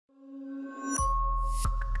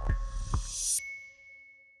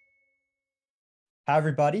Hi,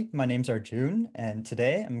 everybody. My name's Arjun, and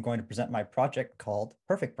today I'm going to present my project called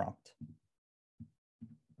Perfect Prompt.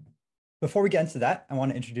 Before we get into that, I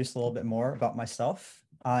want to introduce a little bit more about myself.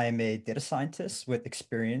 I'm a data scientist with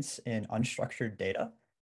experience in unstructured data.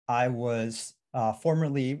 I was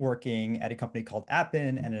formerly working at a company called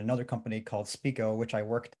Appen and another company called Speako, which I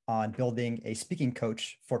worked on building a speaking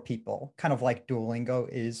coach for people, kind of like Duolingo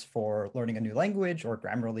is for learning a new language or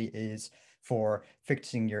Grammarly is for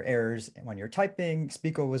fixing your errors when you're typing.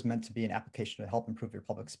 Speako was meant to be an application to help improve your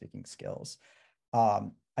public speaking skills. I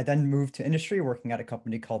then moved to industry working at a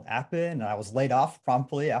company called Appen, and I was laid off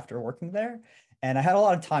promptly after working there. And I had a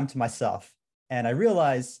lot of time to myself. And I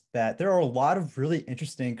realized that there are a lot of really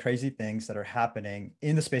interesting, crazy things that are happening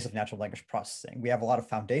in the space of natural language processing. We have a lot of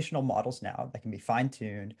foundational models now that can be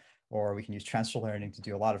fine-tuned, or we can use transfer learning to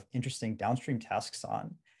do a lot of interesting downstream tasks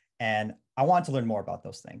on. And I wanted to learn more about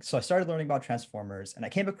those things. So I started learning about transformers, and I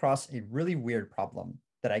came across a really weird problem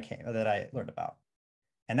that I learned about.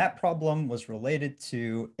 And that problem was related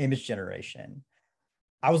to image generation.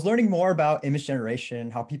 I was learning more about image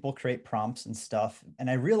generation, how people create prompts and stuff.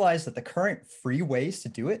 And I realized that the current free ways to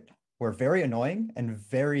do it were very annoying and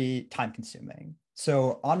very time consuming.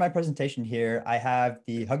 So on my presentation here, I have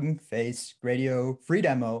the Hugging Face Gradio free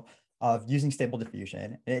demo of using Stable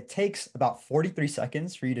Diffusion. And it takes about 43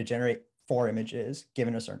 seconds for you to generate 4 images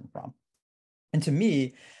given a certain prompt. And to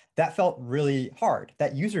me, that felt really hard.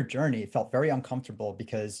 That user journey felt very uncomfortable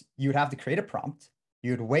because you would have to create a prompt.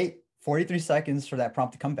 You would wait 43 seconds for that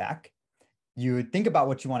prompt to come back. You would think about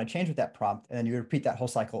what you want to change with that prompt, and then you would repeat that whole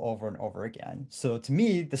cycle over and over again. So to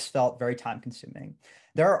me, this felt very time consuming.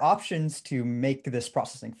 There are options to make this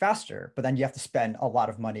processing faster, but then you have to spend a lot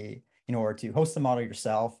of money in order to host the model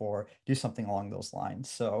yourself or do something along those lines.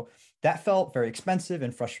 So that felt very expensive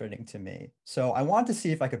and frustrating to me. So I wanted to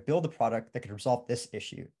see if I could build a product that could resolve this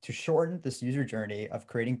issue to shorten this user journey of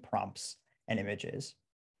creating prompts and images.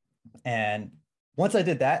 And once I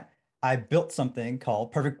did that, I built something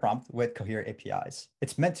called Perfect Prompt with Cohere APIs.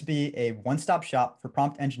 It's meant to be a one-stop shop for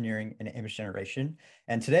prompt engineering and image generation.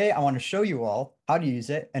 And today I want to show you all how to use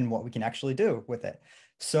it and what we can actually do with it.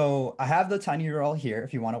 So I have the tiny URL here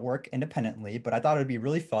if you want to work independently, but I thought it'd be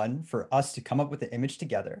really fun for us to come up with an image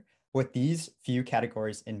together with these few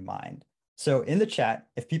categories in mind. So in the chat,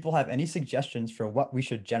 if people have any suggestions for what we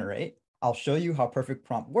should generate, I'll show you how Perfect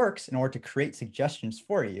Prompt works in order to create suggestions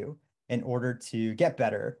for you in order to get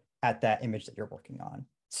better at that image that you're working on.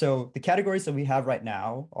 So the categories that we have right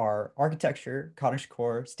now are architecture,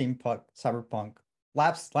 cottagecore, steampunk, cyberpunk,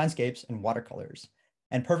 labs, landscapes, and watercolors.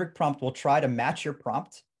 And Perfect Prompt will try to match your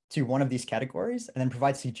prompt to one of these categories and then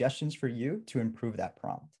provide suggestions for you to improve that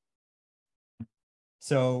prompt.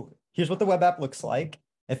 So here's what the web app looks like.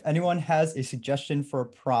 If anyone has a suggestion for a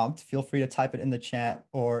prompt, feel free to type it in the chat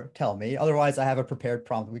or tell me. Otherwise, I have a prepared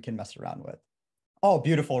prompt we can mess around with. Oh,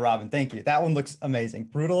 beautiful, Robin. Thank you. That one looks amazing.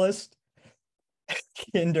 Brutalist,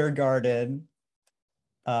 kindergarten,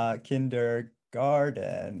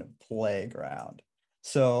 kindergarten playground.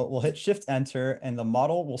 So we'll hit Shift Enter and the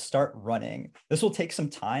model will start running. This will take some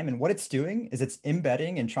time. And what it's doing is it's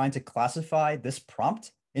embedding and trying to classify this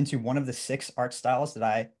prompt into one of the 6 art styles that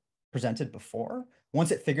I presented before. Once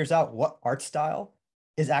it figures out what art style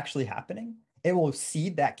is actually happening, it will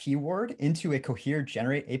seed that keyword into a Cohere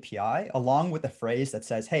generate API along with a phrase that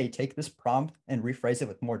says, hey, take this prompt and rephrase it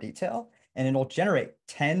with more detail. And it'll generate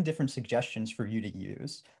 10 different suggestions for you to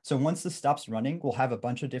use. So once this stops running, we'll have a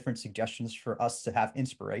bunch of different suggestions for us to have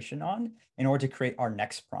inspiration on in order to create our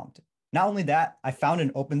next prompt. Not only that, I found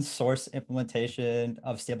an open source implementation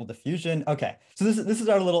of Stable Diffusion. Okay, so this is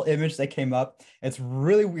our little image that came up. It's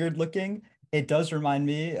really weird looking. It does remind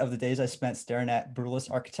me of the days I spent staring at brutalist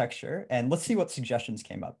architecture. And let's see what suggestions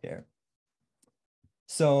came up here.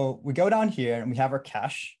 So we go down here and we have our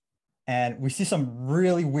cache. And we see some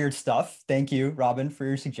really weird stuff. Thank you, Robin, for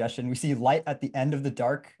your suggestion. We see light at the end of the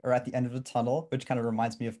dark or at the end of the tunnel, which kind of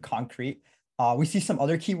reminds me of concrete. We see some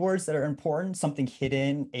other keywords that are important, something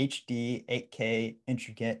hidden, HD, 8K,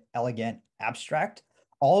 intricate, elegant, abstract.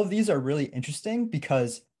 All of these are really interesting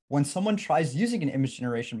because when someone tries using an image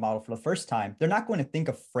generation model for the first time, they're not going to think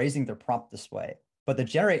of phrasing their prompt this way. But the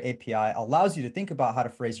Generate API allows you to think about how to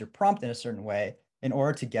phrase your prompt in a certain way in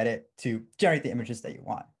order to get it to generate the images that you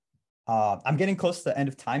want. I'm getting close to the end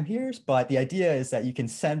of time here, but the idea is that you can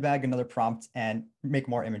send back another prompt and make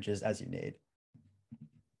more images as you need.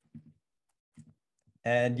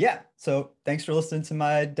 And yeah, so thanks for listening to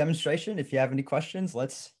my demonstration. If you have any questions,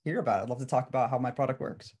 let's hear about it. I'd love to talk about how my product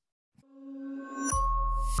works.